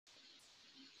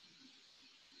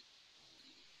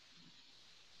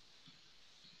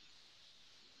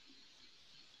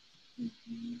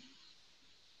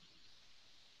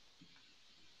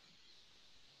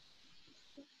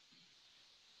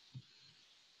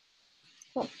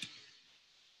Cool.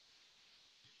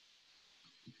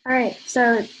 All right,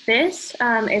 so this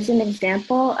is an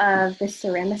example of the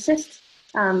ceramicist.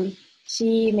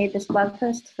 She made this blog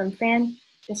post from fan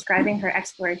describing her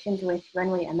explorations with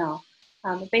RunwayML.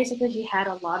 Basically, she had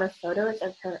a lot of photos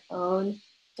of her own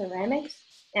ceramics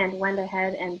and went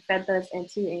ahead and fed those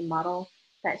into a model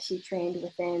that she trained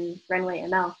within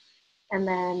RunwayML, and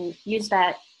then used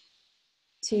that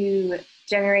to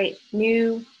generate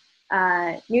new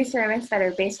ceramics that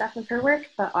are based off of her work,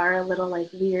 but are a little like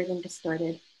weird and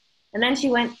distorted. And then she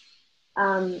went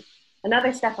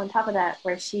another step on top of that,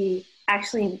 where she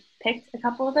actually picked a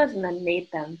couple of those and then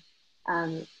made them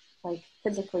like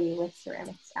physically with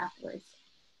ceramics afterwards.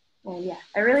 And yeah,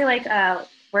 I really like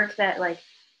work that like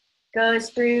goes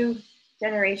through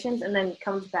generations and then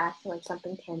comes back to like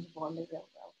something tangible in the real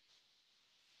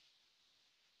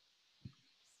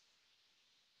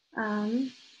world.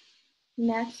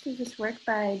 Next is this work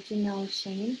by Janelle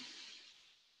Shane.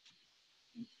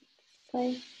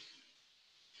 Play.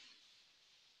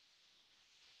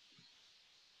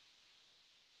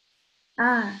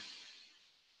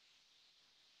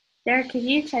 Derek, could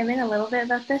you chime in a little bit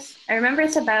about this? I remember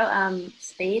it's about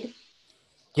Spade.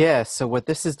 Yeah, so what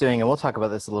this is doing, and we'll talk about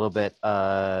this a little bit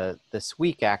this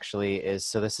week actually, is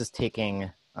so this is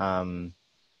taking a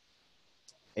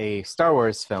Star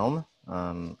Wars film.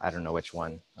 I don't know which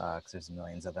one, because there's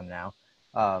millions of them now.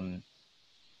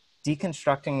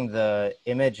 Deconstructing the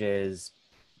images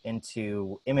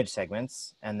into image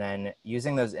segments, and then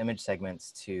using those image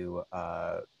segments to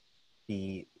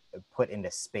be put into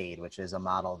Spade, which is a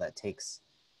model that takes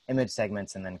image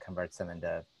segments and then converts them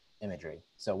into imagery.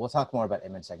 So we'll talk more about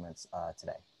image segments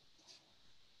today.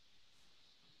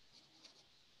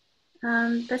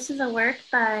 This is a work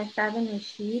by Fabian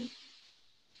Rashid.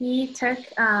 He took,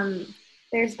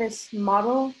 there's this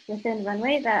model within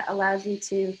Runway that allows you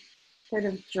to sort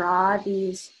of draw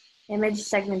these image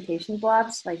segmentation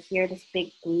blobs, like here, this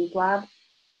big blue blob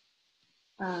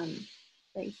right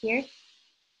here.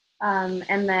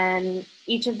 And then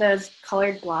each of those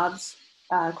colored blobs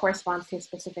corresponds to a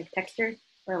specific texture,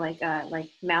 or like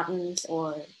mountains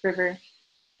or river.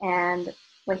 And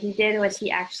what he did was he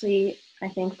actually, I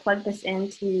think, plugged this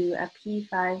into a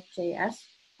P5JS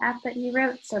app that he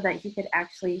wrote so that he could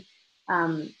actually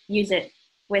use it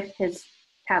with his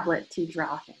tablet to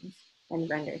draw things and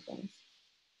render things.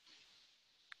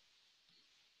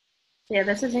 So yeah,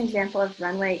 this is an example of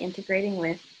Runway integrating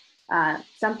with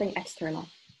something external.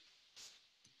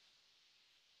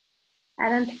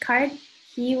 Adam Picard,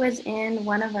 he was in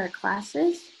one of our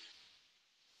classes.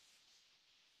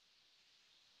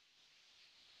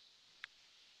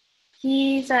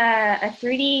 He's a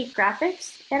 3D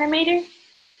graphics animator,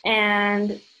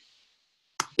 and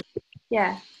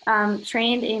yeah,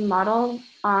 trained a model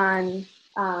on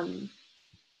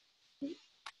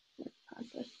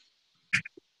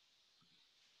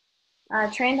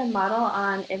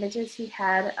images he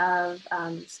had of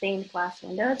stained glass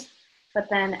windows, but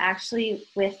then actually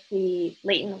with the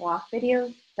latent walk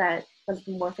video that was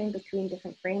morphing between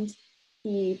different frames,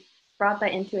 he brought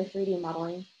that into a 3D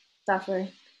modeling software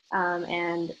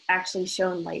and actually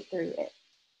shone light through it.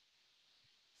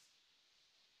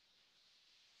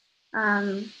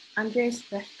 Andreas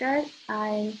Rechgart,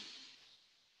 I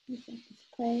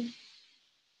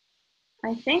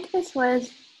think this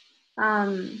was,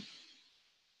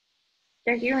 Derek,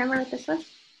 do you remember what this was?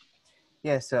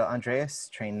 Yeah, so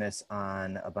Andreas trained this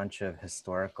on a bunch of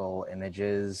historical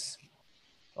images,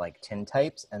 like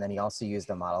tintypes, and then he also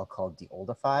used a model called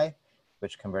Deoldify,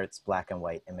 which converts black and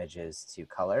white images to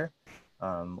color.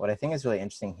 What I think is really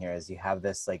interesting here is you have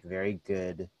this like very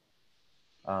good,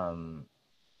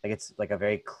 like it's like a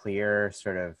very clear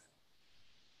sort of,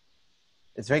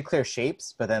 it's very clear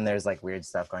shapes, but then there's like weird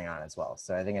stuff going on as well.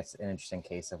 So I think it's an interesting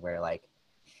case of where like,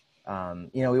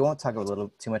 you know, we won't talk a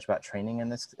little too much about training in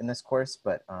this course,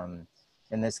 but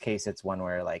in this case, it's one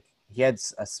where like he had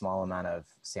a small amount of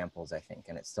samples, I think,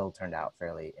 and it still turned out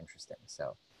fairly interesting.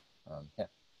 So, yeah.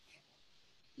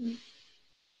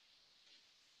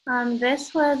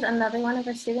 This was another one of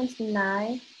our students,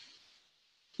 Nye.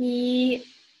 He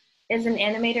is an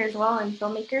animator as well and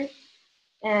filmmaker,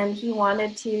 and he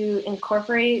wanted to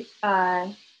incorporate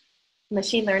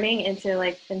machine learning into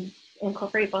like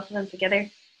incorporate both of them together.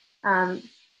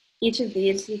 Each of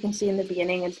these you can see in the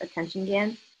beginning is attention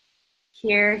GAN.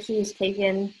 Here he's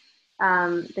taken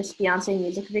this Beyonce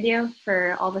music video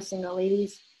for all the single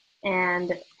ladies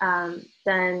and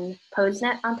done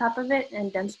PoseNet on top of it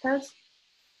and dense pose.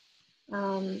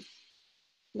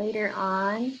 Later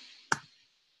on,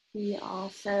 he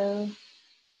also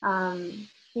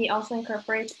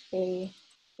incorporates a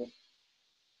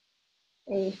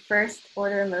first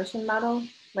order motion model,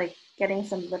 like getting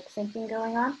some lip syncing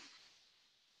going on.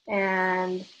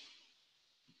 And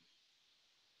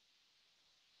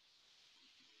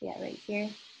yeah, right here.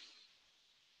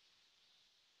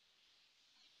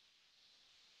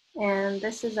 And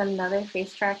this is another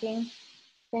face tracking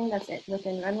thing that's it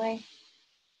within Runway.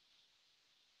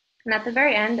 And at the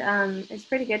very end, it's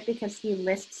pretty good because he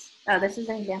lists, this is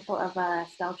an example of a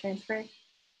style transfer.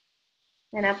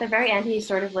 And at the very end, he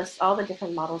sort of lists all the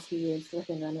different models he used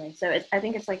within Runway. So I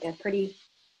think it's like a pretty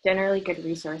generally good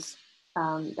resource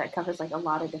that covers like a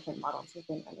lot of different models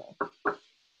within Runway.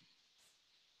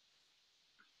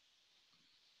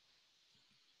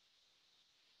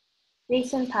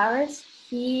 Jason Powers,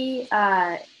 he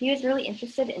was really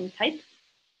interested in type.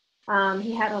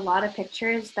 He had a lot of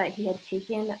pictures that he had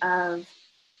taken of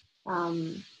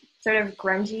sort of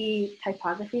grungy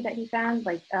typography that he found,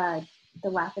 like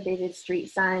dilapidated street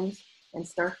signs and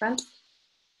storefronts.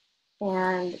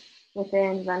 And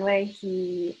within Runway,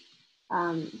 he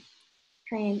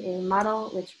trained a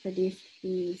model which produced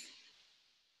these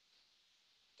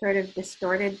sort of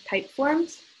distorted type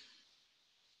forms.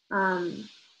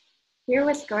 Here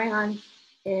what's going on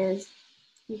is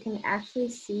you can actually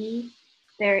see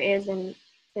there's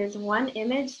one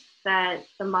image that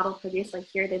the model produced, like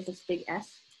here it is this big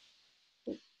S.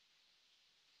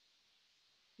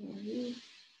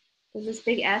 There's this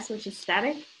big S which is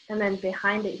static, and then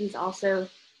behind it he's also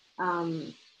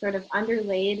sort of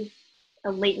underlaid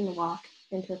a latent walk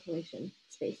interpolation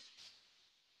space.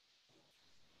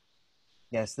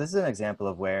 Yes, this is an example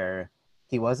of where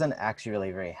he wasn't actually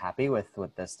really very happy with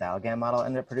what the style GAN model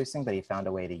ended up producing, but he found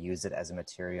a way to use it as a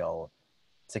material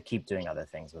to keep doing other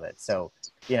things with it. So,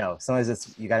 you know, sometimes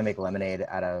it's, you got to make lemonade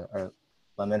out of, or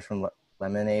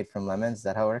lemonade from lemons. Is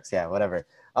that how it works? Yeah, whatever.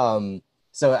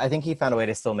 So I think he found a way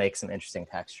to still make some interesting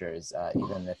textures,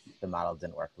 even if the model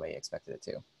didn't work the way he expected it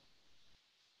to.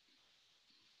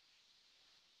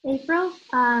 April,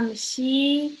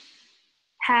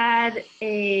 had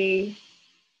a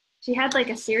she had like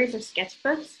a series of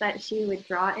sketchbooks that she would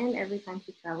draw in every time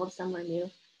she traveled somewhere new.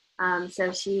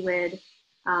 So she would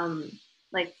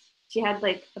like she had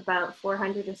like about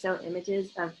 400 or so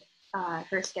images of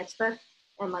her sketchbook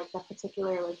and like the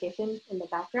particular location in the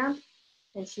background.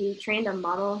 And she trained a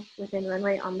model within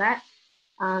Runway on that.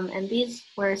 And these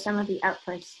were some of the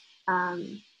outputs.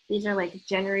 These are like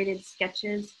generated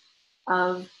sketches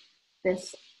of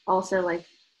this also like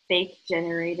fake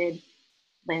generated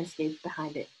landscape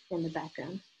behind it in the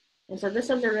background. And so this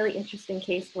was a really interesting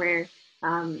case where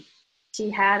she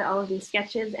had all of these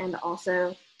sketches and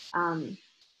also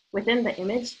within the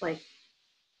image, like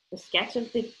the sketch of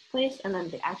the place and then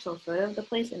the actual photo of the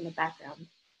place in the background.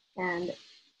 And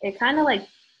it kind of like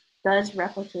does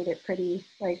replicate it pretty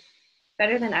like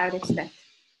better than I would expect.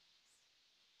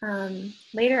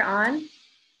 Later on,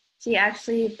 she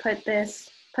actually put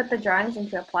the drawings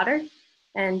into a plotter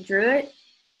and drew it,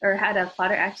 or had a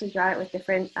plotter actually draw it with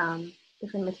different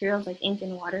materials like ink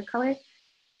and watercolor.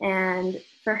 And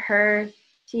for her,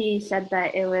 she said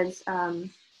that it was a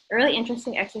really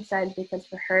interesting exercise because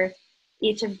for her,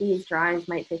 each of these drawings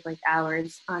might take like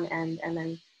hours on end, and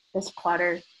then this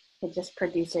plotter could just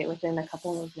produce it within a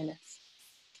couple of minutes.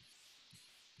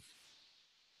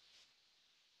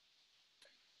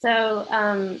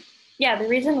 So yeah, the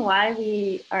reason why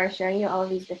we are showing you all of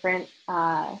these different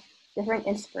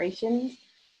inspirations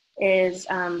is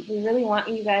we really want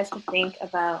you guys to think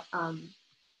about,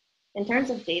 in terms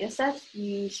of data sets,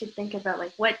 you should think about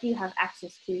like what do you have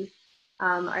access to?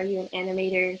 Are you an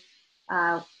animator?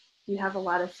 Do you have a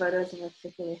lot of photos of a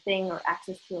particular thing or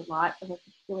access to a lot of a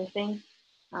particular thing?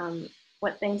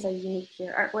 What things are unique to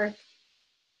your artwork?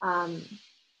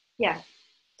 Yeah,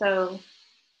 so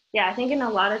yeah, I think in a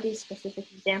lot of these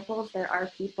specific examples, there are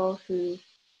people who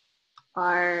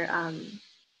are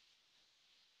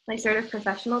like sort of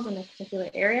professionals in a particular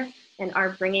area and are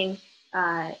bringing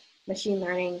machine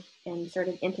learning and sort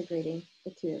of integrating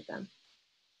the two of them.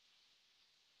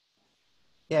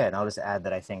 Yeah, and I'll just add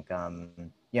that I think,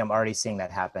 yeah, I'm already seeing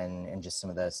that happen in just some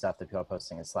of the stuff that people are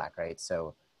posting in Slack, right?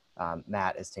 So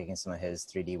Matt is taking some of his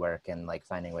 3D work and like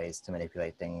finding ways to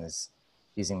manipulate things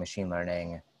using machine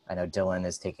learning. I know Dylan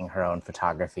is taking her own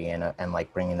photography and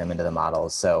like bringing them into the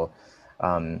models. So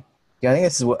yeah, I think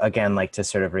this is, again, like to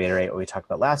sort of reiterate what we talked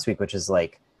about last week, which is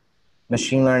like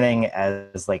machine learning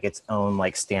as like its own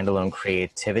like standalone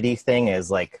creativity thing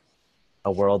is like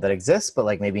a world that exists, but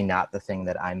like maybe not the thing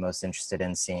that I'm most interested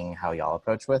in seeing how y'all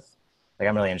approach with. Like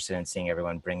I'm really interested in seeing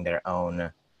everyone bring their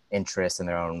own interests and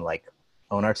their own like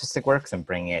own artistic works and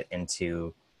bring it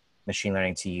into machine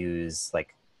learning to use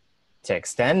like to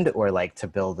extend or like to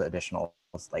build additional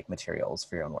like materials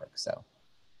for your own work. So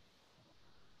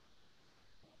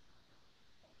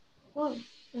cool.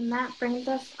 And that brings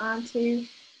us on to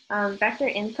vector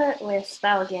input with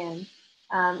StyleGAN.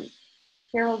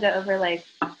 Here we'll go over like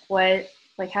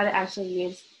how to actually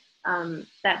use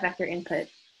that vector input.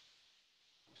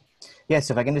 yeah,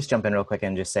 so if I can just jump in real quick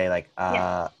and just say like,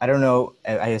 Yeah. I don't know,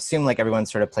 I assume like everyone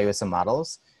sort of play with some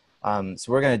models. So what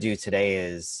we're gonna do today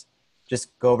is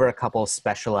just go over a couple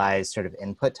specialized sort of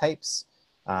input types.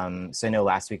 So I know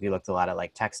last week we looked a lot at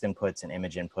like text inputs and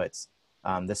image inputs.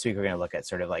 This week we're gonna look at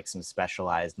sort of like some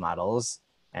specialized models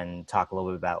and talk a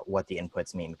little bit about what the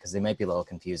inputs mean, because they might be a little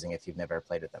confusing if you've never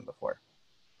played with them before.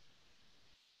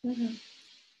 Mm-hmm.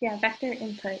 Yeah, vector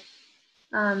input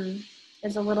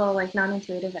is a little like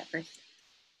non-intuitive at first.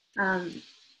 Um,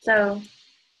 so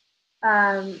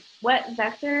what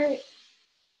vector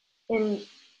in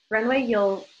Runway,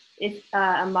 if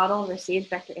a model receives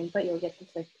vector input, you'll get this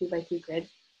like 2x2 grid.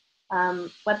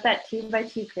 What that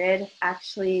 2x2 grid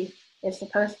actually is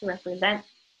supposed to represent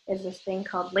is this thing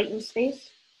called latent space.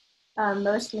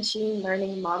 Most machine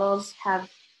learning models have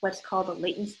what's called a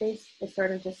latent space. It's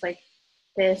sort of just like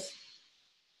this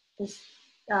this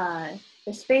uh,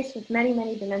 this space with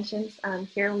many dimensions.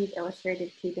 Here we've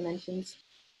illustrated 2 dimensions,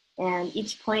 and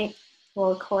each point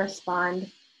will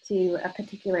correspond to a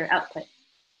particular output.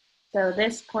 So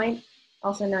this point,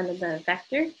 also known as a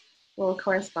vector, will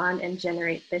correspond and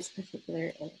generate this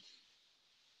particular image.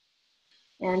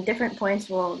 And different points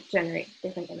will generate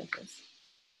different images.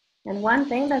 And one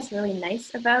thing that's really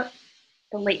nice about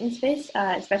the latent space,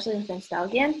 especially within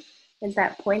StyleGAN, is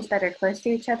that points that are close to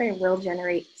each other will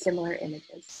generate similar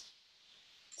images.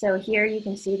 So here you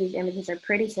can see these images are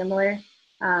pretty similar,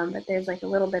 but there's like a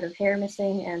little bit of hair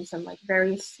missing and some like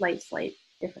very slight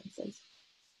differences.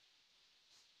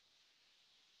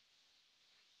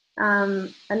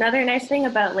 Another nice thing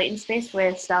about latent space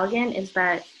with StyleGAN is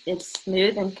that it's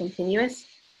smooth and continuous,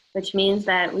 which means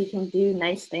that we can do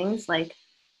nice things like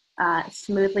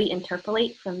smoothly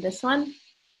interpolate from this one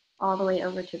all the way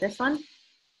over to this one,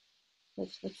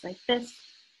 which looks like this.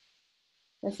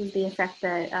 This is the effect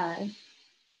that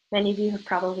many of you have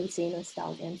probably seen with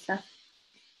StyleGAN stuff.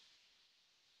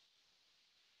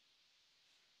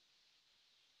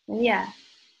 And yeah,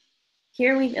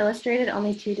 here we've illustrated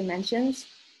only 2 dimensions.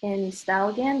 In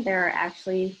StyleGAN, there are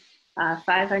actually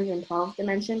 512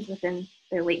 dimensions within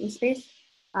their latent space,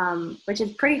 which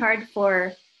is pretty hard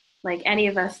for like any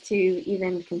of us to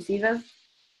even conceive of.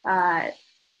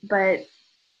 But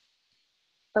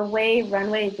the way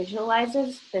Runway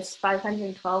visualizes this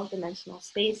 512 dimensional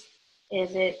space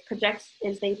is they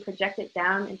project it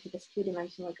down into this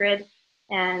 2-dimensional grid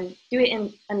and do it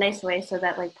in a nice way so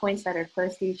that like points that are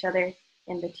close to each other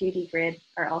in the 2D grid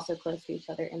are also close to each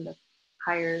other in the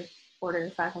higher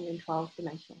order 512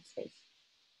 dimensional space.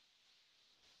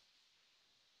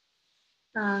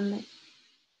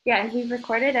 Yeah, and we've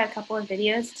recorded a couple of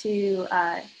videos to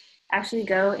actually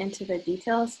go into the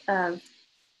details of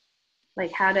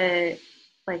like how to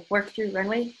like work through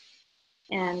Runway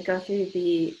and go through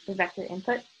the vector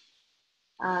input.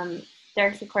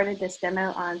 Derek's recorded this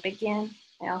demo on BigGAN.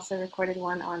 I also recorded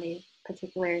one on a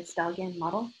particular StyleGAN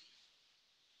model.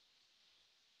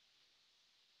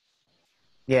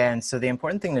 Yeah, and so the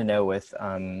important thing to know with,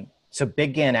 so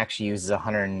BigGAN actually uses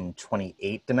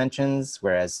 128 dimensions,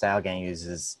 whereas StyleGAN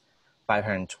uses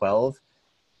 512.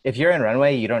 If you're in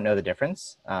Runway, you don't know the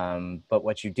difference. But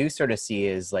what you do sort of see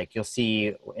is like, you'll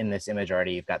see in this image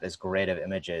already, you've got this grid of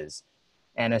images.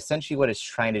 And essentially what it's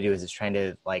trying to do is it's trying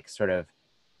to like sort of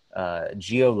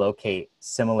geolocate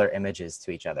similar images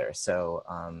to each other. So,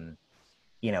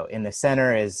 you know, in the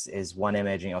center is one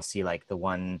image and you'll see like the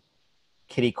one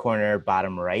kitty corner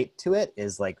bottom right to it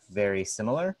is like very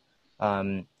similar.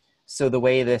 So the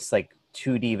way this like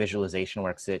 2D visualization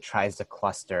works, it tries to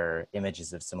cluster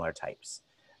images of similar types.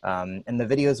 And the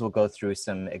videos will go through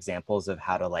some examples of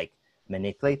how to like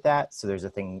manipulate that. So there's a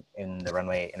thing in the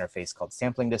Runway interface called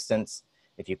sampling distance.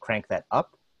 If you crank that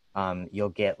up, you'll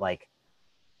get like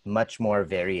much more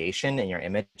variation in your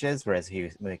images, whereas if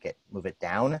you move it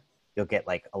down, you'll get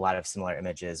like a lot of similar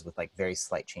images with like very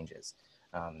slight changes.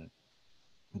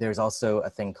 There's also a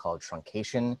thing called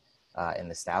truncation in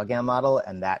the StyleGAN model,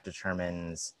 and that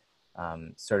determines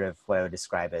sort of what I would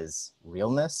describe as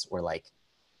realness, or like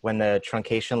when the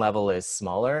truncation level is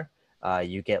smaller,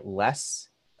 you get less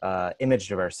image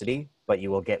diversity, but you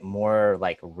will get more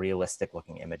like realistic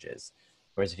looking images.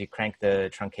 Whereas if you crank the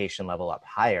truncation level up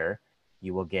higher,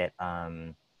 you will get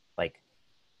like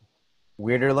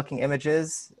weirder looking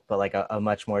images, but like a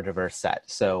much more diverse set.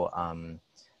 So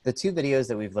the two videos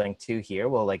that we've linked to here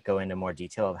will like go into more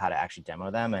detail of how to actually demo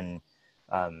them. And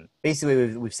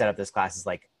basically we've set up this class as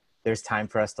like, there's time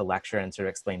for us to lecture and sort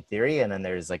of explain theory. And then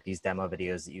there's like these demo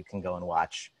videos that you can go and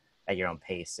watch at your own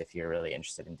pace if you're really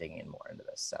interested in digging in more into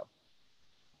this. So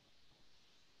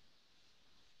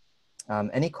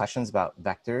any questions about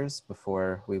vectors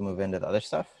before we move into the other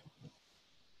stuff?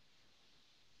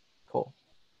 Cool.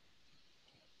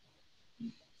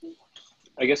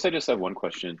 I guess I just have one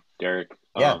question, Derek.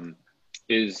 Yeah.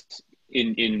 Is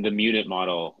in the Munit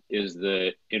model, is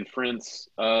the inference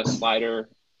slider,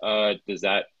 is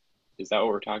that what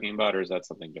we're talking about, or is that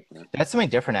something different? That's something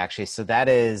different, actually. So that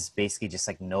is basically just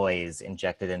like noise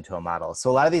injected into a model.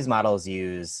 So a lot of these models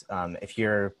use, if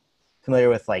you're familiar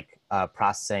with like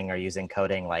processing or using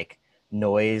coding, like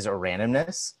noise or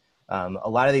randomness, a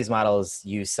lot of these models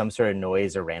use some sort of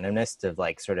noise or randomness to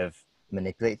like sort of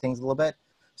manipulate things a little bit.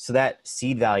 So that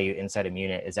seed value inside a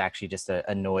Munit is actually just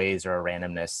a noise or a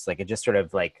randomness. Like it just sort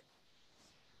of like,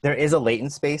 there is a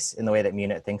latent space in the way that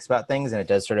Munit thinks about things, and it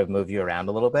does sort of move you around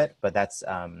a little bit, but that's,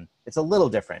 it's a little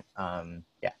different.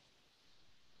 Yeah.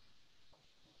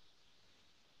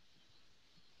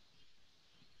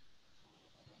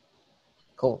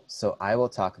 Cool. So I will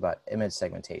talk about image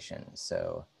segmentation.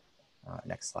 So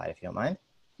next slide, if you don't mind.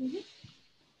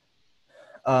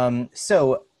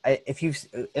 If you've,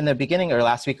 in the beginning or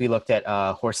last week, we looked at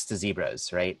horse to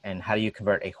zebras, right? And how do you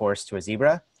convert a horse to a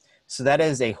zebra? So that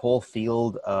is a whole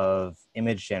field of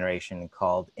image generation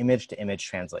called image to image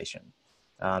translation.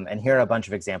 And here are a bunch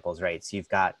of examples, right? So you've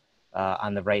got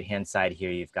on the right-hand side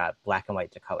here, you've got black and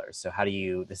white to color. So how do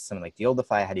you, this is something like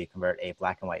Deoldify, how do you convert a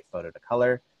black and white photo to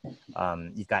color?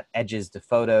 You've got edges to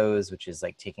photos, which is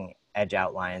like taking edge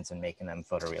outlines and making them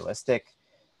photorealistic.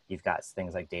 You've got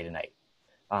things like day to night.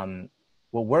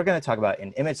 What we're going to talk about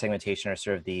in image segmentation are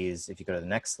sort of these, if you go to the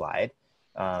next slide,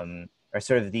 are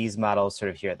sort of these models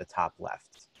sort of here at the top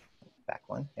left. Back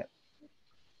one, yep.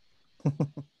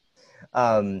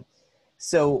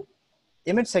 So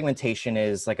image segmentation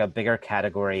is like a bigger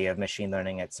category of machine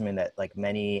learning. It's something that like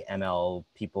many ML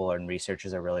people and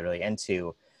researchers are really, really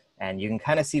into. And you can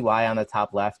kind of see why on the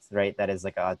top left, right? That is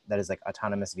like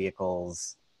autonomous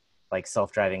vehicles, like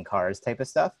self-driving cars type of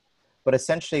stuff. But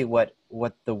essentially what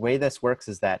the way this works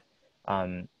is that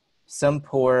some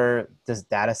poor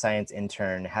data science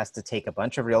intern has to take a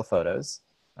bunch of real photos.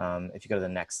 If you go to the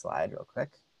next slide real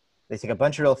quick, they take a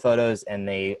bunch of real photos and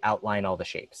they outline all the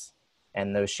shapes.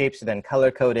 And those shapes are then color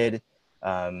coded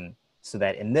so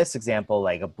that in this example,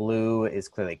 like a blue is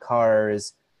clearly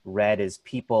cars, red is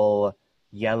people,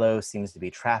 yellow seems to be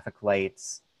traffic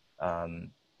lights.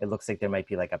 It looks like there might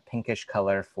be like a pinkish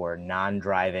color for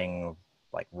non-driving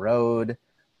like road.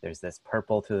 There's this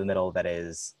purple through the middle that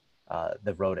is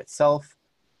the road itself.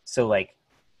 So like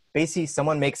basically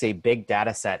someone makes a big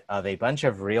data set of a bunch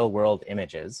of real world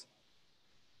images.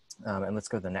 And let's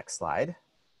go to the next slide.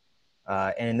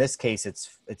 And in this case,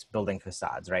 it's building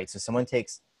facades, right? So someone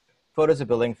takes photos of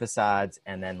building facades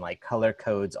and then like color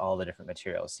codes all the different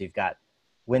materials. So you've got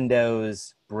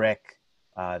windows, brick,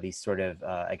 these sort of,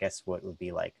 I guess what would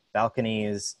be like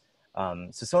balconies. So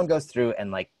someone goes through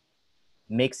and like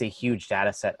makes a huge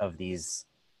data set of these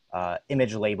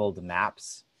image labeled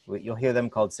maps. You'll hear them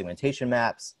called segmentation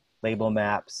maps, label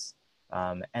maps,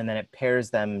 and then it pairs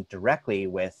them directly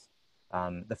with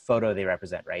the photo they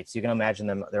represent, right? So you can imagine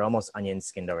them, they're almost onion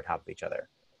skinned over top of each other.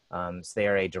 So they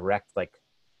are a direct like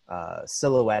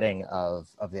silhouetting of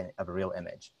a real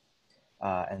image.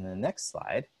 And the next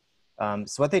slide.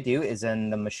 So what they do is then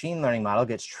the machine learning model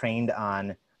gets trained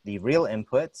on the real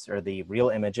inputs or the real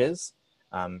images,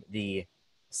 the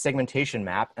segmentation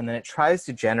map, and then it tries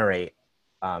to generate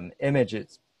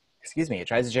images, it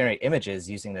tries to generate images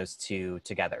using those two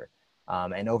together.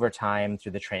 And over time,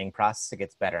 through the training process, it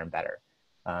gets better and better.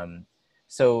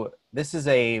 So this is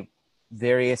a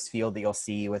various field that you'll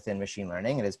see within machine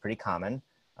learning. It is pretty common.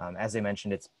 As I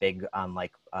mentioned, it's big on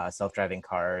like self-driving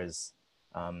cars,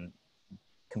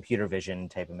 computer vision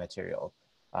type of material.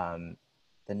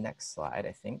 The next slide,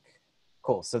 I think.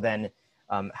 Cool. So then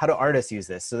how do artists use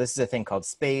this? So this is a thing called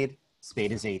Spade.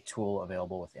 Spade is a tool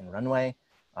available within Runway.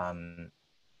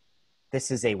 This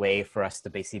is a way for us to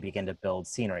basically begin to build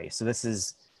scenery. So this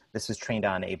was trained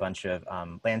on a bunch of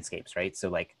landscapes, right? So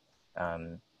like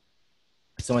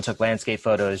someone took landscape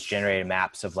photos, generated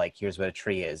maps of like, here's what a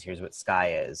tree is, here's what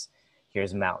sky is,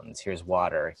 here's mountains, here's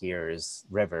water, here's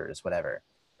rivers, whatever.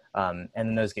 And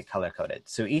then those get color coded.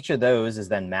 So each of those is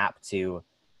then mapped to,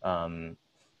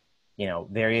 you know,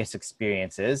 various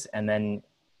experiences. And then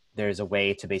there's a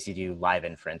way to basically do live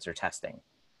inference or testing.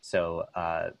 So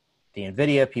the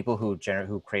NVIDIA people who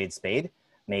created Spade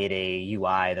made a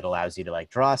UI that allows you to like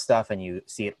draw stuff and you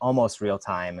see it almost real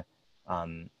time,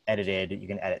 edited. You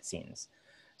can edit scenes.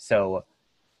 So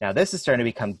now this is starting to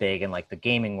become big in like the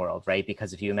gaming world, right?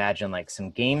 Because if you imagine like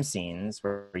some game scenes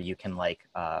where you can like,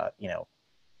 you know,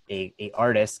 a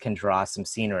artist can draw some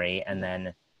scenery and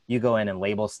then you go in and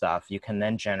label stuff, you can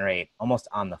then generate almost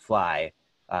on the fly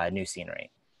new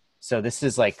scenery. So this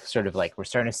is like sort of like we're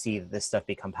starting to see this stuff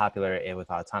become popular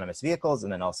with autonomous vehicles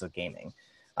and then also gaming.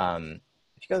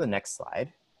 If you go to the next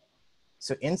slide.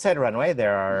 So inside Runway,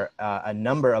 there are a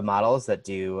number of models that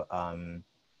do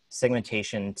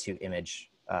segmentation to image.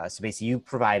 So basically you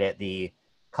provide it the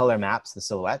color maps, the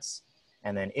silhouettes,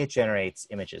 and then it generates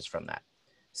images from that.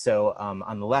 So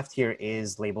on the left here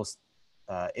is labels,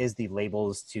 is the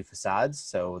labels to facades.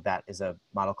 So that is a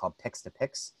model called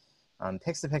Pix2Pix.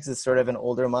 Pix2Pix is sort of an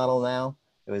older model now.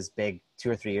 It was big 2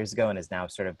 or 3 years ago and has now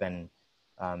sort of been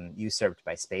usurped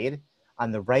by Spade.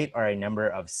 On the right are a number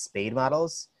of Spade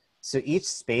models. So each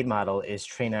Spade model is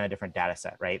trained on a different data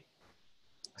set, right?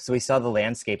 So we saw the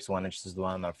landscapes one, which is the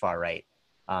one on the far right,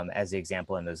 as the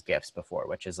example in those GIFs before,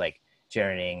 which is like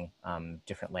generating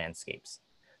different landscapes.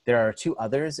 There are 2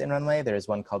 others in Runway. There's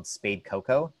one called Spade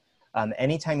Cocoa.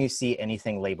 Anytime you see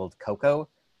anything labeled Cocoa,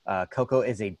 Cocoa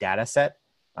is a data set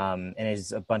and it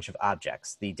is a bunch of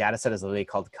objects. The data set is literally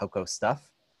called Cocoa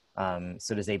Stuff.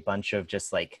 So there's a bunch of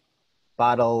just like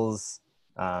bottles,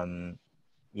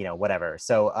 you know, whatever.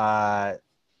 So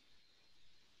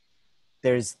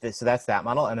there's this, so that's that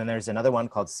model. And then there's another one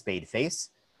called Spade Face,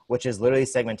 which is literally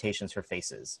segmentations for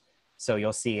faces. So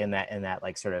you'll see in that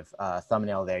like sort of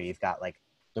thumbnail there, you've got like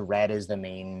the red is the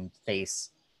main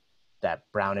face, that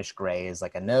brownish gray is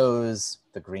like a nose,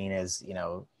 the green is, you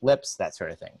know, lips, that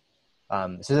sort of thing.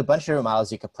 So there's a bunch of different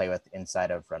models you could play with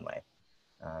inside of Runway.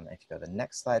 If you go to the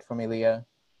next slide for me, Leah.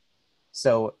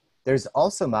 So there's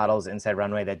also models inside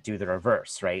Runway that do the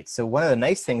reverse, right? So one of the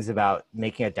nice things about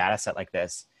making a data set like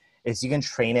this is you can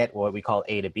train it what we call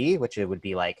A to B, which it would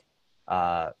be like,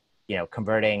 you know,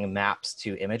 converting maps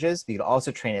to images. But you could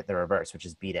also train it the reverse, which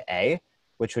is B to A,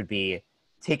 which would be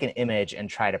take an image and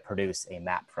try to produce a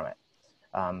map from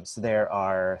it. So there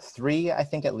are 3, I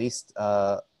think at least,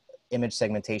 image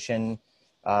segmentation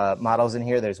models in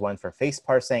here. There's one for face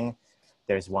parsing.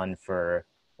 There's one for,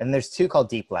 and there's 2 called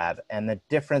Deep Lab. And the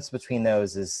difference between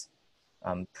those is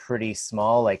pretty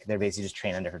small. Like they're basically just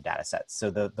trained on different data sets. So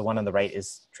the one on the right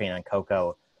is trained on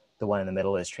Cocoa. The one in the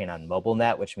middle is trained on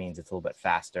MobileNet, which means it's a little bit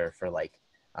faster for like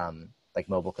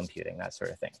mobile computing, that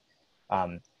sort of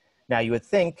thing. Now you would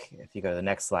think, if you go to the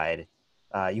next slide,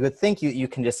 you would think you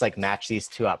can just like match these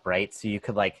 2 up, right? So you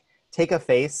could like take a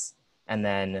face and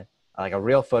then like a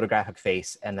real photographic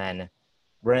face and then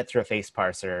run it through a face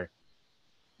parser,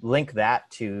 link that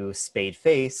to Spade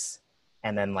Face,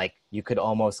 and then like you could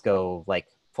almost go like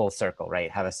full circle,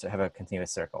 right? Have a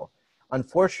continuous circle.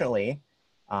 Unfortunately,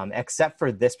 except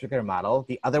for this particular model,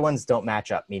 the other ones don't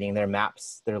match up, meaning their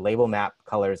maps, their label map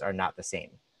colors are not the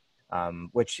same,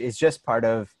 which is just part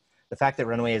of the fact that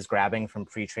Runway is grabbing from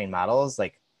pre-trained models.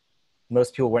 Like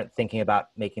most people weren't thinking about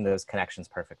making those connections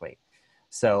perfectly.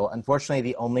 So unfortunately,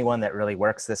 the only one that really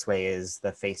works this way is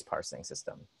the face parsing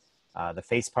system. The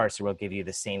face parser will give you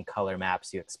the same color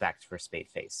maps you expect for Spade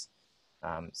Face.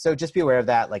 So just be aware of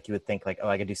that. Like you would think like, oh,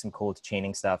 I could do some cool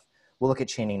chaining stuff. We'll look at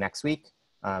chaining next week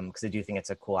because I do think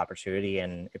it's a cool opportunity.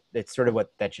 And it's sort of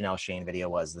what that Janelle Shane video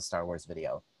was, the Star Wars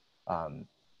video.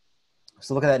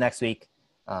 So look at that next week.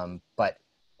 But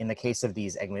in the case of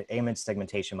these image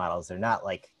segmentation models, they're not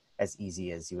like as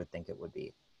easy as you would think it would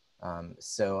be.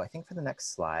 So I think for the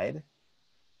next slide,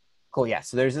 cool, yeah.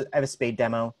 So I have a Spade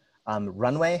demo.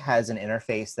 Runway has an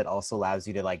interface that also allows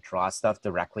you to like draw stuff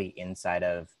directly inside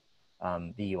of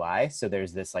the UI. So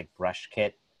there's this like brush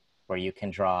kit where you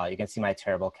can draw, you can see my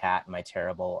terrible cat and my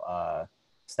terrible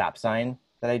stop sign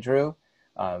that I drew.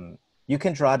 You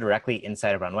can draw directly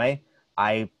inside of Runway.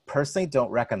 I personally don't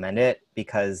recommend it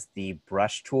because the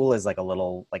brush tool is like a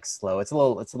little like slow. It's a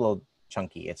little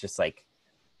chunky. It's just like,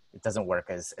 it doesn't work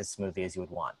as smoothly as you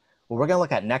would want. What we're gonna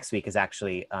look at next week is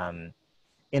actually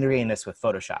integrating this with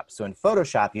Photoshop. So in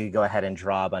Photoshop, you go ahead and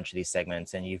draw a bunch of these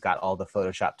segments and you've got all the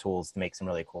Photoshop tools to make some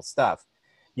really cool stuff.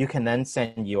 You can then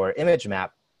send your image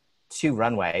map to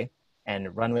Runway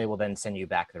and Runway will then send you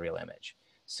back the real image.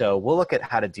 So we'll look at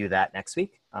how to do that next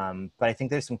week. But I think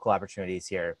there's some cool opportunities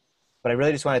here. But I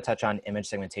really just want to touch on image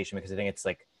segmentation because I think it's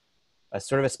like a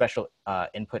sort of a special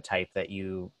input type that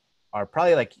you are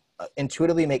probably like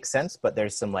intuitively makes sense, but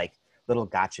there's some like little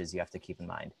gotchas you have to keep in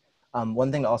mind.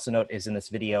 One thing to also note is in this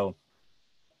video,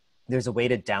 there's a way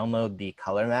to download the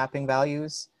color mapping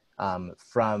values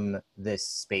from this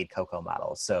Spade Cocoa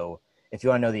model. So if you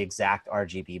want to know the exact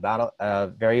RGB model,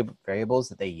 variables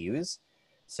that they use,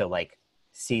 so like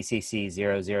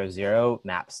CCC000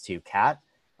 maps to cat,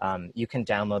 you can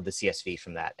download the CSV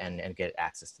from that and get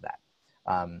access to that.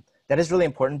 That is really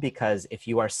important because if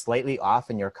you are slightly off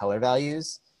in your color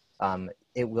values,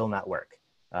 it will not work.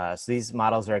 So these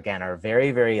models are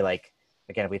very, very like,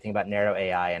 again, if we think about narrow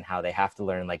AI and how they have to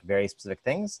learn like very specific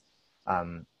things,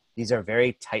 these are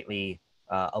very tightly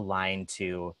aligned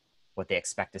to what they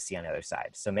expect to see on the other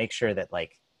side. So make sure that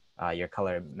like your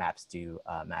color maps do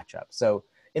match up. So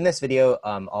in this video,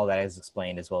 all that is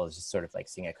explained, as well as just sort of like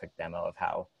seeing a quick demo of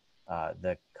how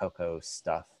the Cocoa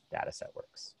stuff data set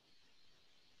works.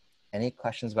 Any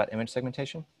questions about image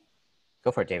segmentation?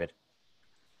 Go for it, David.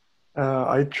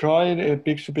 I tried a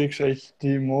Pix2Pix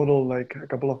HD model like a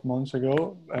couple of months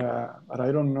ago, but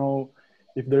I don't know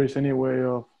if there is any way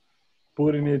of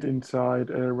putting it inside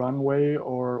a Runway,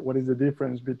 or what is the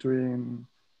difference between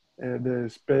the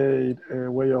Spade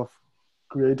way of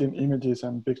creating images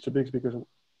and Pix2Pix, because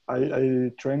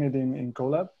I trained it in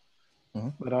Colab,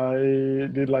 but I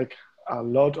did like a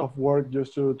lot of work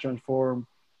just to transform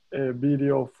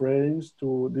video frames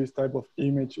to this type of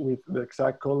image with the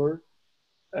exact color,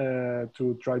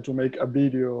 to try to make a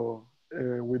video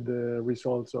with the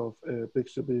results of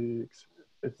Pix2Pix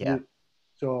HD. Yeah.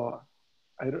 So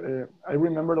I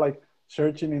remember like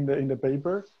searching in the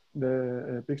paper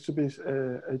the Pix2Pix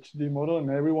HD model, and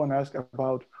everyone asked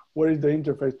about what is the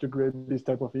interface to create this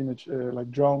type of image, like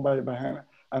drawn by hand,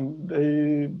 and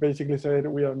they basically said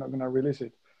we are not going to release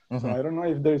it. So I don't know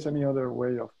if there's any other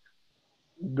way of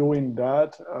doing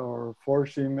that, or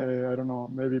forcing I don't know,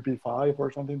 maybe P5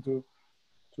 or something to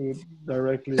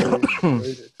directly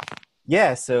create it.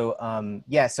 Yeah, so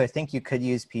so I think you could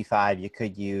use P5. You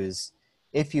could use,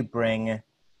 if you bring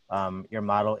your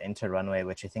model into Runway,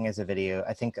 which I think is a video.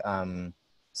 I think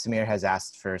Samir has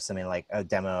asked for something like a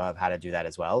demo of how to do that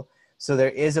as well. So there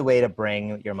is a way to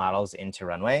bring your models into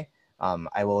Runway.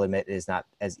 I will admit it is not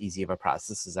as easy of a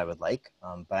process as I would like,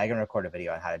 but I can record a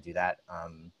video on how to do that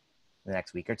the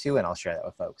next week or two, and I'll share that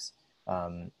with folks.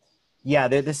 Yeah,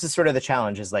 this is sort of the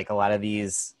challenge, is like a lot of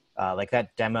these, like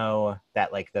that demo,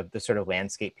 that like the sort of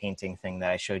landscape painting thing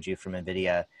that I showed you from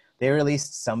NVIDIA, they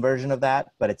released some version of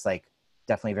that, but it's like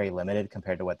definitely very limited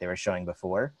compared to what they were showing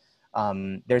before.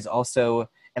 There's also,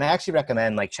 and I actually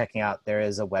recommend like checking out, there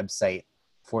is a website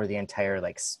for the entire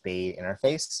like Spade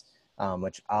interface,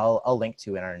 which I'll link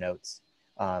to in our notes,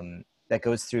 that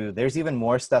goes through, there's even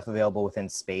more stuff available within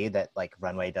Spade that like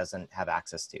Runway doesn't have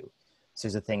access to. So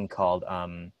there's a thing called,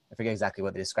 I forget exactly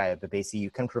what they describe it, but basically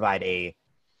you can provide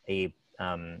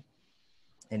an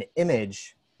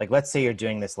image, like let's say you're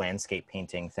doing this landscape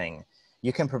painting thing,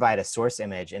 you can provide a source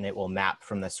image and it will map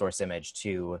from the source image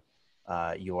to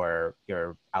your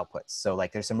outputs. So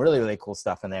like there's some really, really cool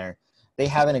stuff in there. They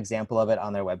have an example of it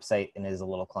on their website and it is a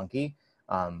little clunky.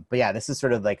 But yeah, this is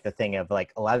sort of like the thing of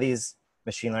like a lot of these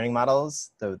machine learning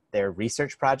models, they're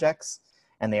research projects,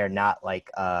 and they are not like,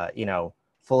 you know,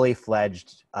 fully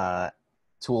fledged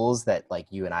tools that like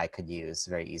you and I could use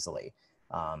very easily.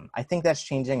 I think that's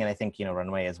changing, and I think, you know,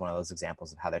 Runway is one of those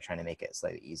examples of how they're trying to make it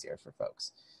slightly easier for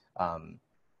folks.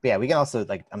 But yeah, we can also,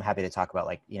 like, I'm happy to talk about,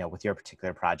 like, you know, with your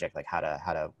particular project, like how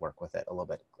to work with it a little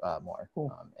bit more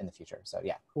in the future. So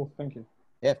yeah. Cool, thank you.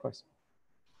 Yeah, of course.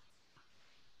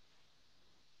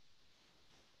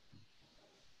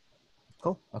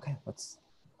 Cool. Okay, let's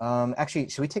actually,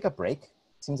 should we take a break?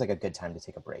 Seems like a good time to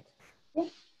take a break. Yeah. All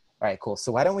right, cool.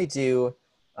 So why don't we do,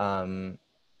 I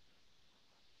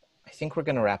think we're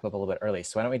gonna wrap up a little bit early.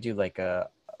 So why don't we do like well,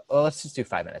 let's just do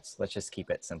 5 minutes. Let's just keep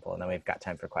it simple, and then we've got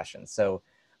time for questions. So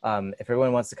if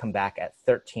everyone wants to come back at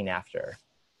 13 after,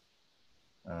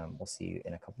 we'll see you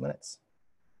in a couple minutes.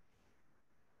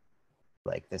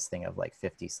 Like this thing of like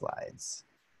 50 slides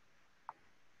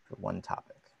for one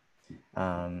topic.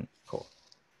 Cool.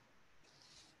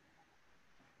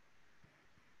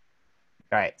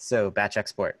 All right, so batch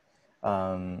export.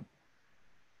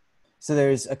 So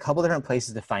there's a couple different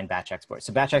places to find batch export.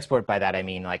 So batch export, by that I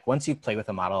mean like once you play with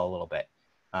a model a little bit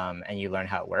and you learn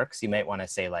how it works, you might want to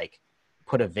say like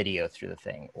put a video through the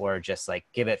thing, or just like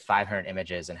give it 500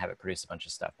 images and have it produce a bunch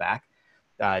of stuff back.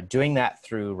 Doing that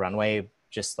through Runway,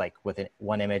 just like with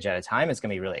one image at a time, is going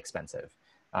to be really expensive.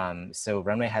 So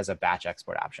Runway has a batch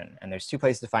export option, and there's two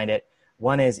places to find it.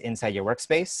 One is inside your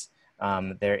workspace.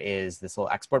 There is this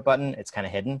little export button. It's kind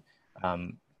of hidden,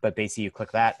 but basically you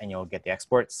click that and you'll get the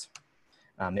exports.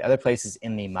 The other place is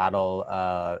in the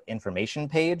model information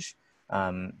page.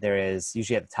 There is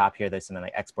usually at the top here, there's something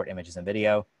like export images and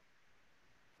video.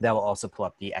 That will also pull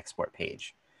up the export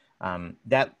page.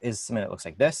 That is something that looks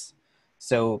like this.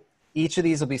 So each of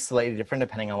these will be slightly different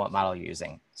depending on what model you're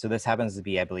using. So this happens to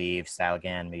be, I believe,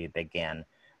 StyleGAN, maybe BigGAN.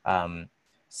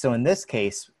 So in this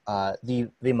case, the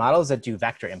models that do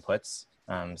vector inputs,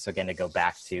 so again, to go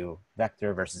back to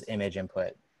vector versus image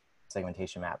input,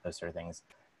 segmentation map, those sort of things,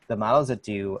 the models that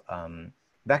do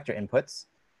vector inputs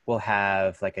will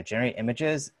have like a generate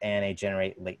images and a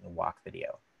generate latent walk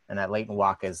video. And that latent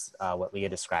walk is what Leah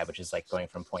described, which is like going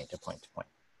from point to point to point.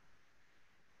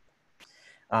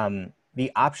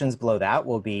 The options below that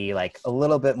will be like a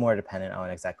little bit more dependent on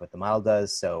exactly what the model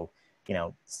does. So, you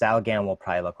know, StyleGAN will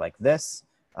probably look like this.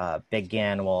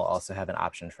 BigGAN will also have an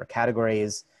option for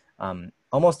categories.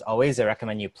 Almost always I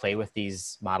recommend you play with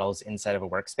these models inside of a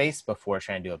workspace before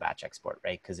trying to do a batch export,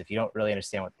 right? Because if you don't really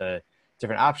understand what the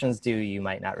different options do, you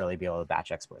might not really be able to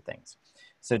batch export things.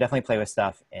 So definitely play with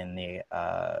stuff in the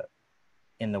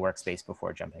workspace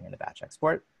before jumping into batch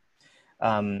export.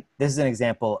 This is an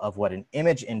example of what an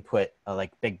image input,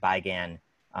 like Big BiGAN,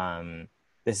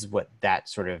 this is what that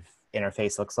sort of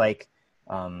interface looks like.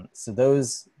 So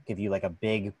those give you like a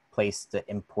big place to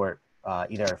import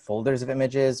either folders of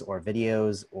images or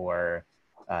videos or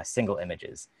single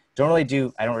images. I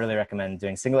don't really recommend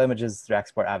doing single images through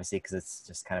export, obviously, because it's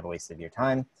just kind of a waste of your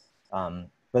time.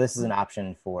 But this is an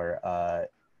option for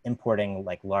importing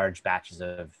like large batches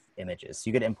of images. So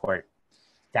you could import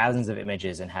thousands of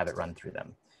images and have it run through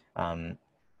them.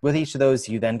 With each of those,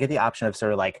 you then get the option of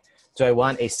sort of like, do I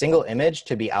want a single image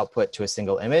to be output to a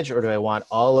single image, or do I want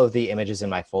all of the images in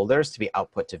my folders to be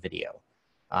output to video?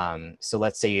 So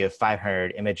let's say you have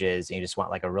 500 images and you just want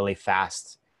like a really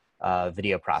fast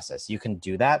video process. You can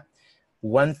do that.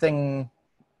 One thing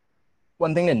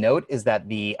to note is that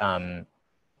the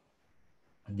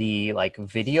like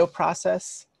video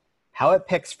process, how it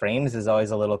picks frames is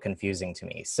always a little confusing to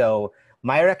me. So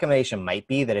my recommendation might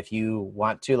be that if you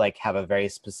want to like have a very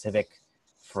specific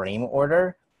frame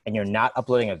order and you're not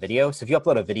uploading a video, so if you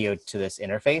upload a video to this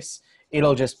interface,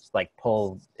 it'll just like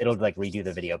it'll like redo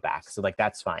the video back. So like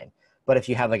that's fine. But if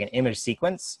you have like an image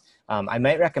sequence, I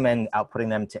might recommend outputting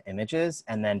them to images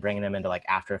and then bringing them into like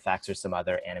After Effects or some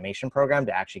other animation program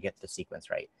to actually get the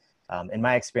sequence right. In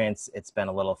my experience, it's been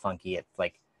a little funky. It's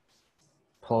like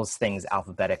pulls things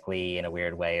alphabetically in a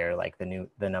weird way, or like the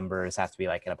numbers have to be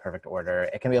like in a perfect order.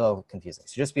 It can be a little confusing.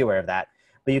 So just be aware of that.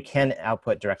 But you can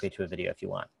output directly to a video if you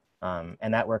want.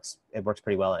 And that works, it works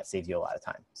pretty well and it saves you a lot of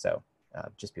time. So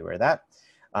just be aware of that.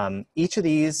 Each of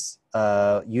these,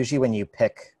 usually when you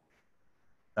pick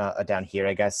down here,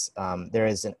 I guess, there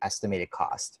is an estimated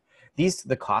cost.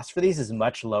 The cost for these is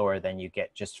much lower than you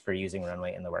get just for using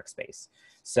Runway in the workspace.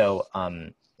 So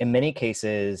in many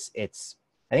cases,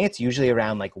 I think it's usually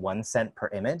around like 1 cent per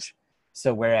image.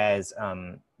 So whereas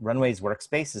Runway's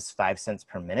workspace is 5 cents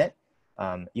per minute,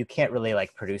 you can't really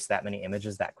like produce that many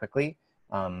images that quickly.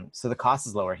 So the cost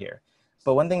is lower here.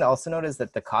 But one thing to also note is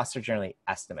that the costs are generally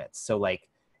estimates. So like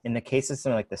in the case of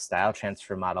something like the style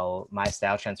transfer model, my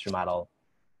style transfer model,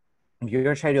 if you're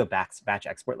going to try to do a batch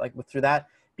export like through that,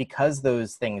 because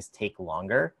those things take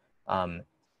longer than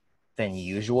a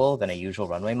usual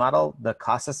Runway model, the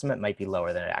cost estimate might be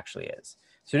lower than it actually is.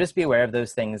 So just be aware of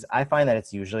those things. I find that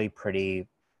it's usually pretty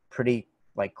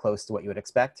like close to what you would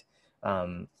expect.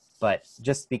 But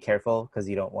just be careful because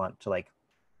you don't want to like,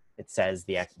 it says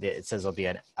it'll be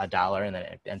 $1 and then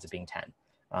it ends up being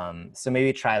 10. So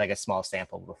maybe try like a small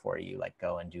sample before you like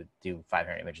go and do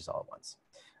 500 images all at once.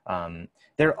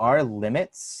 There are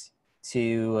limits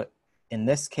to, in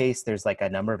this case, there's like a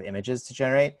number of images to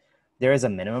generate. There is a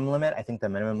minimum limit. I think the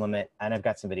minimum limit, and I've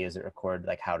got some videos that record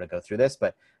like how to go through this,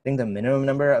 but I think the minimum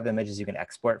number of images you can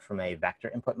export from a vector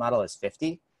input model is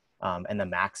 50, and the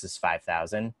max is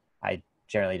 5,000. I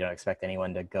generally don't expect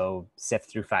anyone to go sift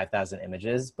through 5,000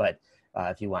 images, but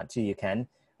if you want to, you can.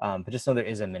 But just know there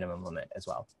is a minimum limit as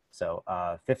well. So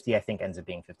 50, I think, ends up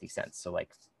being 50 cents. So like,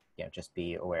 you know, just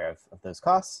be aware of those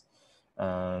costs.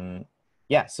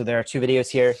 Yeah, so there are 2 videos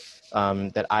here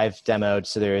that I've demoed.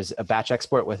 So there's a batch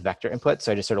export with vector input.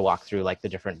 So I just sort of walk through like the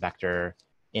different vector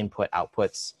input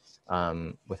outputs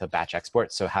with a batch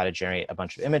export. So how to generate a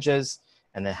bunch of images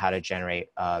and then how to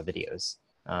generate videos.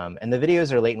 And the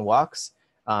videos are latent walks.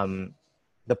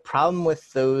 The problem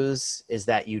with those is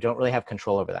that you don't really have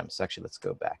control over them. So actually, let's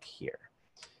go back here.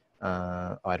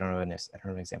 Oh, I don't know an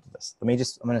example of this. I'm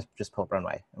gonna just pull up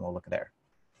Runway and we'll look there.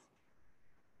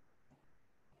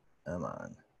 Come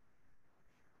on.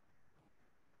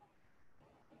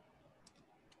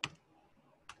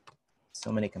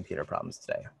 So many computer problems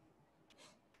today.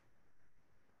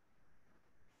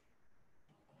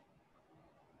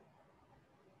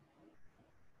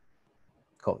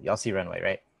 Cool, y'all see Runway,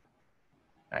 right?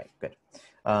 All right, good.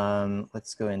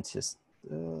 Let's go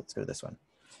to this one.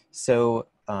 So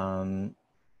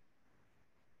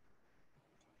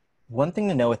one thing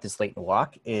to know with this latent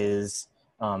walk is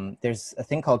there's a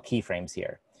thing called keyframes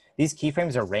here. These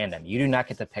keyframes are random. You do not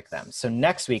get to pick them. So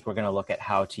next week, we're going to look at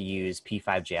how to use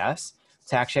P5.js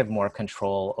to actually have more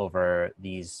control over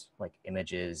these like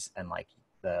images and like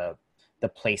the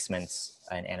placements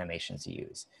and animations you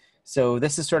use. So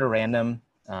this is sort of random.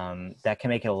 That can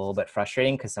make it a little bit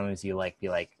frustrating because sometimes you like be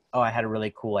like, oh, I had a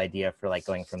really cool idea for like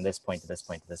going from this point to this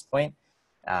point to this point.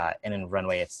 And in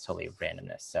Runway, it's totally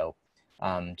randomness. So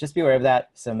just be aware of that.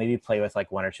 So maybe play with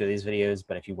like one or two of these videos,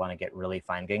 but if you want to get really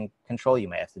fine-grained control, you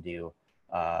might have to do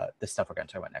the stuff we're going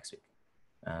to talk about next week.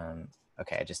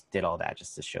 Okay, I just did all that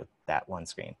just to show that one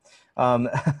screen.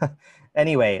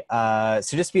 Anyway,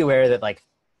 so just be aware that like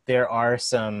there are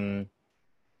some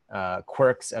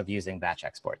quirks of using batch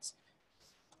exports.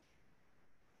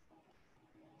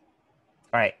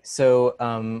 All right,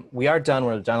 so we are done.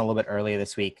 We're done a little bit early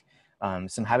this week. So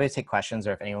I'm happy to take questions,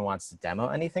 or if anyone wants to demo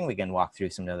anything, we can walk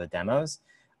through some of the demos.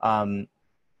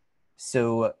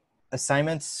 So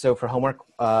assignments, so for homework,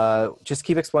 just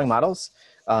keep exploring models.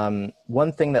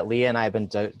 One thing that Leah and I have been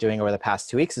doing over the past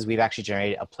 2 weeks is we've actually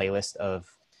generated a playlist of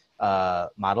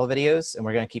model videos, and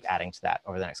we're going to keep adding to that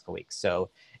over the next couple weeks. So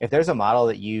if there's a model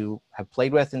that you have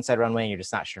played with inside Runway and you're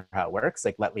just not sure how it works,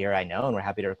 like let Leah or I know, and we're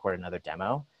happy to record another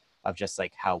demo of just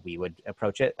like how we would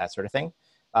approach it, that sort of thing.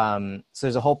 So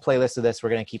there's a whole playlist of this. We're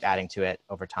going to keep adding to it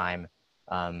over time.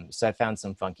 So I found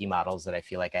some funky models that I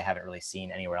feel like I haven't really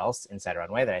seen anywhere else inside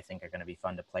Runway that I think are going to be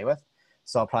fun to play with.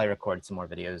 So I'll probably record some more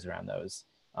videos around those.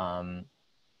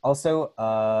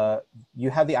 Also,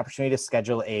 you have the opportunity to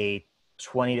schedule a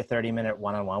 20 to 30 minute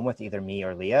one-on-one with either me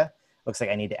or Leah. Looks like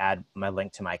I need to add my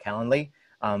link to my Calendly.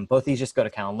 Both these just go to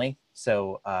Calendly.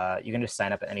 So you can just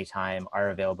sign up at any time.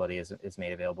 Our availability is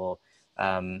made available.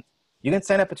 You can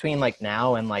sign up between like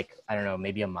now and like, I don't know,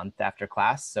 maybe a month after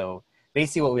class. So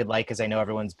basically what we'd like is I know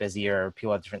everyone's busy or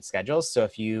people have different schedules. So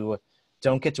if you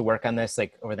don't get to work on this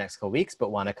like over the next couple weeks,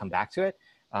 but want to come back to it,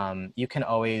 you can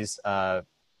always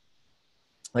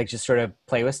like just sort of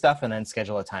play with stuff and then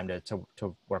schedule a time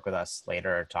to work with us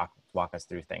later or walk us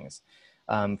through things.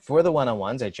 For the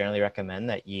one-on-ones, I generally recommend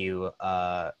that you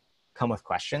come with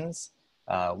questions.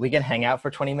 We can hang out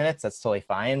for 20 minutes, that's totally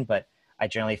fine, but I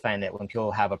generally find that when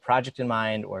people have a project in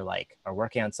mind or like are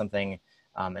working on something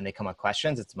and they come with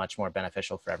questions, it's much more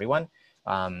beneficial for everyone.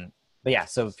 But yeah,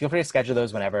 so feel free to schedule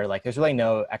those whenever. Like there's really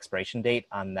no expiration date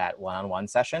on that one-on-one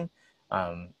session.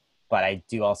 But I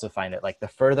do also find that like the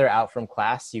further out from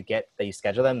class you get that you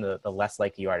schedule them, the less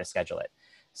likely you are to schedule it.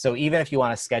 So even if you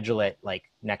want to schedule it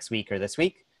like next week or this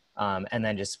week, and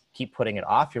then just keep putting it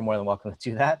off, you're more than welcome to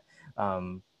do that.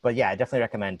 But yeah, I definitely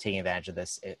recommend taking advantage of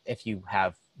this if you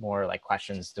have more like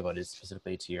questions devoted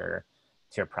specifically to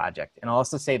your project. And I'll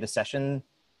also say the session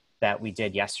that we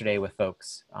did yesterday with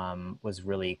folks was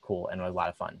really cool and was a lot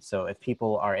of fun. So if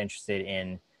people are interested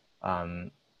in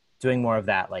doing more of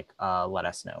that, like let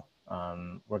us know.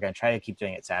 We're gonna try to keep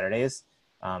doing it Saturdays.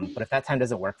 But if that time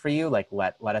doesn't work for you, like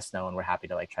let us know, and we're happy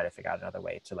to like try to figure out another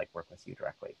way to like work with you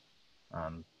directly.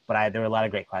 But there were a lot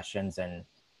of great questions, and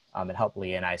it helped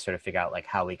Leah and I sort of figure out like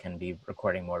how we can be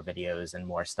recording more videos and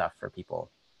more stuff for people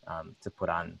to put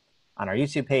on our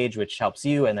YouTube page, which helps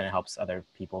you, and then it helps other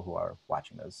people who are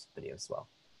watching those videos as well.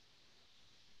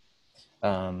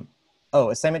 Oh,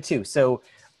 assignment 2. So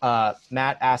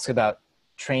Matt asked about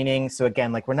training. So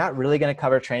again, like we're not really going to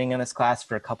cover training in this class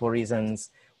for a couple of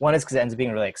reasons. One is because it ends up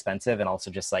being really expensive, and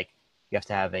also just like you have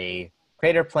to have a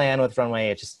creator plan with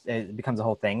Runway. It becomes a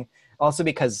whole thing. Also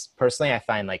because personally, I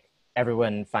find like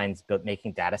everyone finds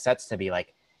making data sets to be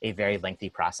like a very lengthy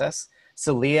process.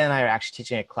 So Leah and I are actually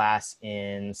teaching a class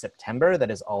in September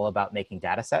that is all about making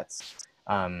data sets.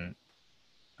 So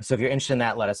if you're interested in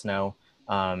that, let us know.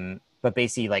 But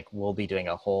basically, like we'll be doing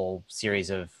a whole series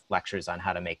of lectures on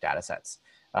how to make data sets.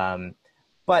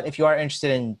 But if you are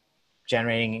interested in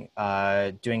generating,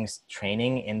 doing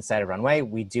training inside of Runway,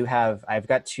 I've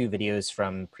got 2 videos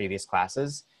from previous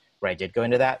classes where I did go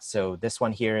into that. So this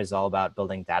one here is all about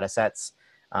building data sets.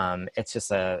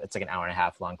 It's like an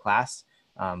hour-and-a-half long class,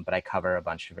 but I cover a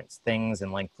bunch of different things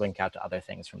and link out to other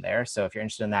things from there. So if you're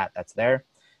interested in that, that's there.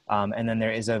 And then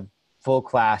there is a full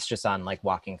class just on like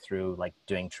walking through like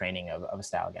doing training of a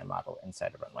style again model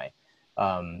inside of Runway.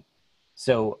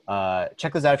 So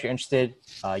check those out if you're interested.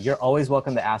 You're always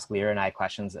welcome to ask Leah and I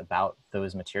questions about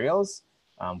those materials.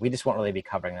 We just won't really be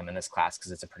covering them in this class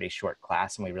because it's a pretty short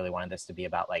class, and we really wanted this to be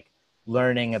about like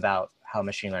learning about how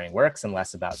machine learning works and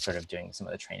less about sort of doing some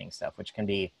of the training stuff, which can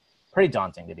be pretty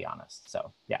daunting, to be honest.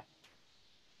 So yeah.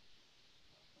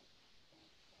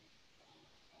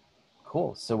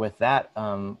 Cool. So with that,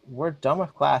 we're done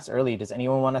with class early. Does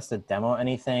anyone want us to demo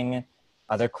anything?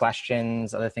 Other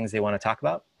questions, other things they want to talk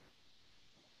about?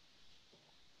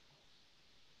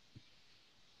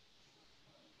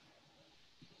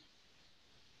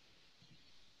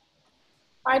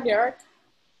 Hi, Derek.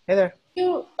 Hey there.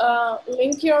 You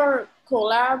link your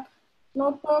collab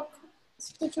notebook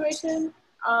situation.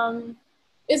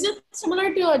 Is it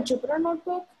similar to a Jupyter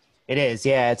notebook? It is,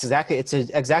 yeah. It's exactly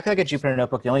like a Jupyter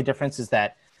notebook. The only difference is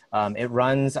that it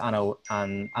runs on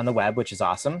the web, which is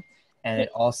awesome, and it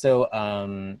also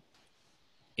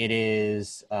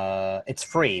it's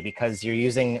free because you're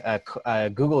using a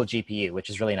Google GPU, which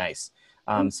is really nice.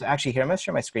 So actually, here I'm going to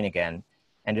share my screen again,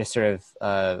 and just sort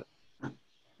of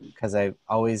because I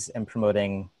always am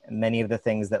promoting many of the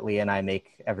things that Leah and I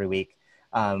make every week.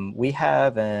 We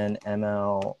have an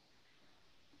ML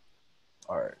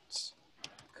art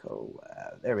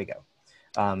collab. There we go.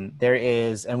 There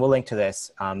is, and we'll link to this.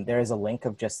 There is a link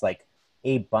of just like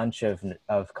a bunch of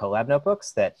collab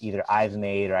notebooks that either I've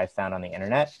made or I've found on the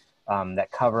internet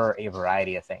that cover a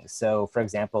variety of things. So for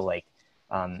example, like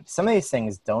some of these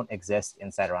things don't exist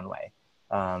inside Runway.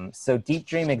 So Deep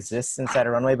Dream exists inside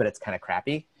of Runway, but it's kind of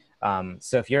crappy.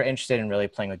 So if you're interested in really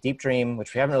playing with Deep Dream,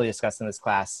 which we haven't really discussed in this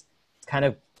class, it's kind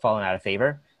of fallen out of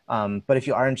favor. But if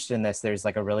you are interested in this, there's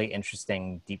like a really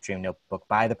interesting Deep Dream notebook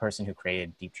by the person who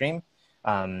created Deep Dream.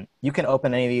 You can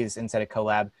open any of these inside a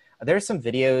collab. There's some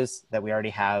videos that we already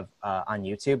have on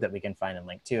YouTube that we can find and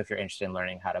link to if you're interested in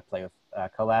learning how to play with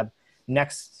collab.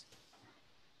 Next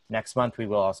month, we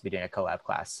will also be doing a collab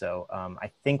class. So I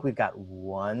think we've got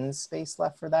one space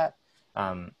left for that.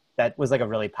 That was like a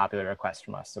really popular request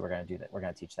from us. So we're going to do that. We're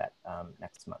going to teach that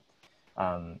next month.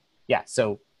 Yeah,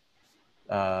 so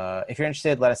if you're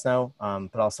interested, let us know.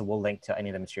 But also we'll link to any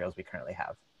of the materials we currently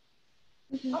have.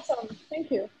 Awesome. Thank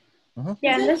you.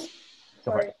 Yeah, and this.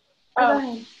 Sorry. Go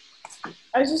ahead.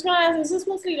 I was just going to ask, is this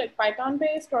mostly like Python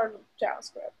based or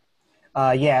JavaScript?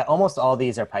 Yeah, almost all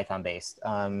these are Python based.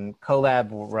 Colab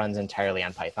runs entirely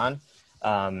on Python.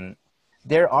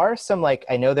 There are some, like,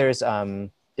 I know there's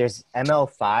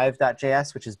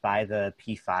ML5.js, which is by the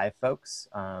P5 folks.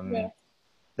 Yeah.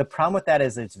 The problem with that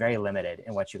is it's very limited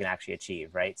in what you can actually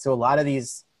achieve, right? So a lot of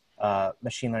these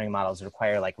machine learning models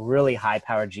require like really high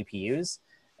powered GPUs,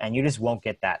 and you just won't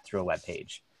get that through a web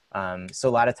page. So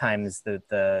a lot of times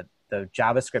the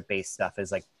JavaScript based stuff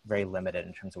is like very limited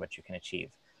in terms of what you can achieve.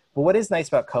 But what is nice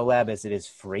about Colab is it is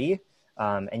free,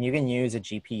 and you can use a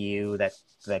GPU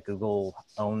that Google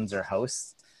owns or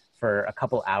hosts for a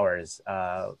couple hours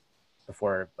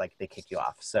before like they kick you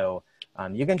off. So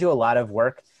you can do a lot of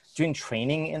work. Doing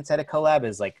training inside of Colab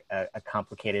is like a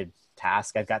complicated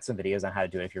task. I've got some videos on how to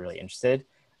do it if you're really interested,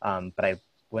 but I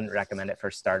wouldn't recommend it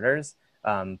for starters.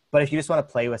 But if you just want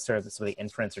to play with sort of the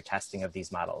inference or testing of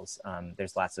these models,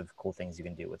 there's lots of cool things you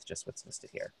can do with just what's listed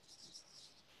here.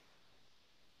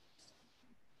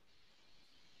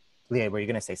 Leah, were you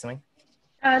going to say something?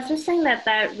 I was just saying that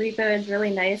repo is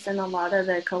really nice, and a lot of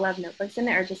the collab notebooks in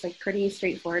it are just like pretty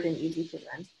straightforward and easy to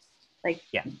run. Like,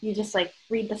 yeah, you just like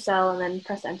read the cell and then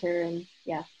press enter, and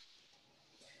yeah.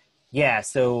 Yeah,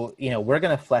 so we're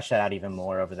going to flesh that out even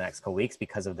more over the next couple weeks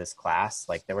because of this class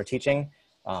like that we're teaching.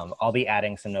 I'll be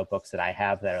adding some notebooks that I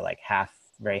have that are like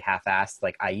very half-assed.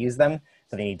 Like I use them,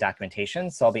 but they need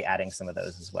documentation, so I'll be adding some of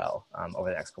those as well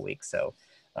over the next couple weeks. So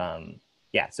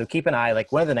yeah, so keep an eye.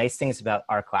 Like one of the nice things about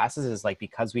our classes is like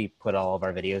because we put all of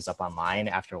our videos up online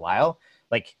after a while,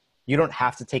 like you don't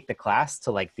have to take the class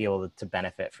to like be able to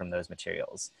benefit from those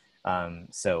materials.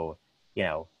 So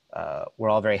we're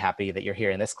all very happy that you're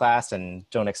here in this class, and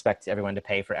don't expect everyone to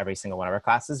pay for every single one of our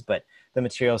classes, but the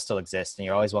materials still exist, and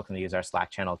you're always welcome to use our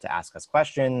Slack channel to ask us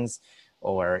questions,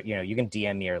 or you can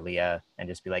DM me or Leah and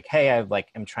just be like, hey,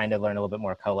 I'm trying to learn a little bit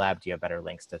more Colab. Do you have better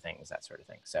links to things, that sort of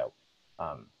thing. So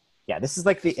yeah, this is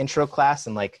like the intro class,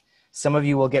 and like some of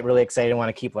you will get really excited and want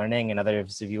to keep learning, and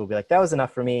others of you will be like, that was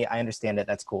enough for me. I understand it.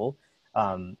 That's cool.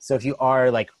 So if you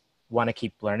are like want to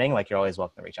keep learning, like you're always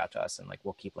welcome to reach out to us, and like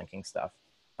we'll keep linking stuff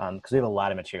because we have a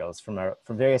lot of materials from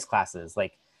various classes.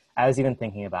 Like I was even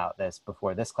thinking about this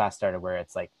before this class started, where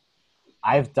it's like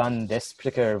I've done this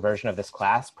particular version of this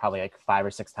class probably like 5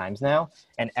 or 6 times now,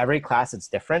 and every class it's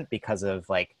different because of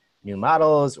like new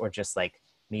models or just like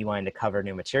me wanting to cover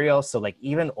new material. So like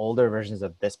even older versions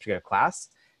of this particular class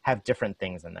have different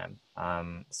things in them.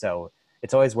 So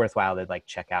it's always worthwhile to like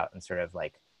check out and sort of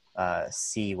like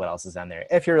see what else is on there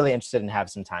if you're really interested and have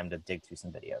some time to dig through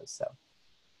some videos. So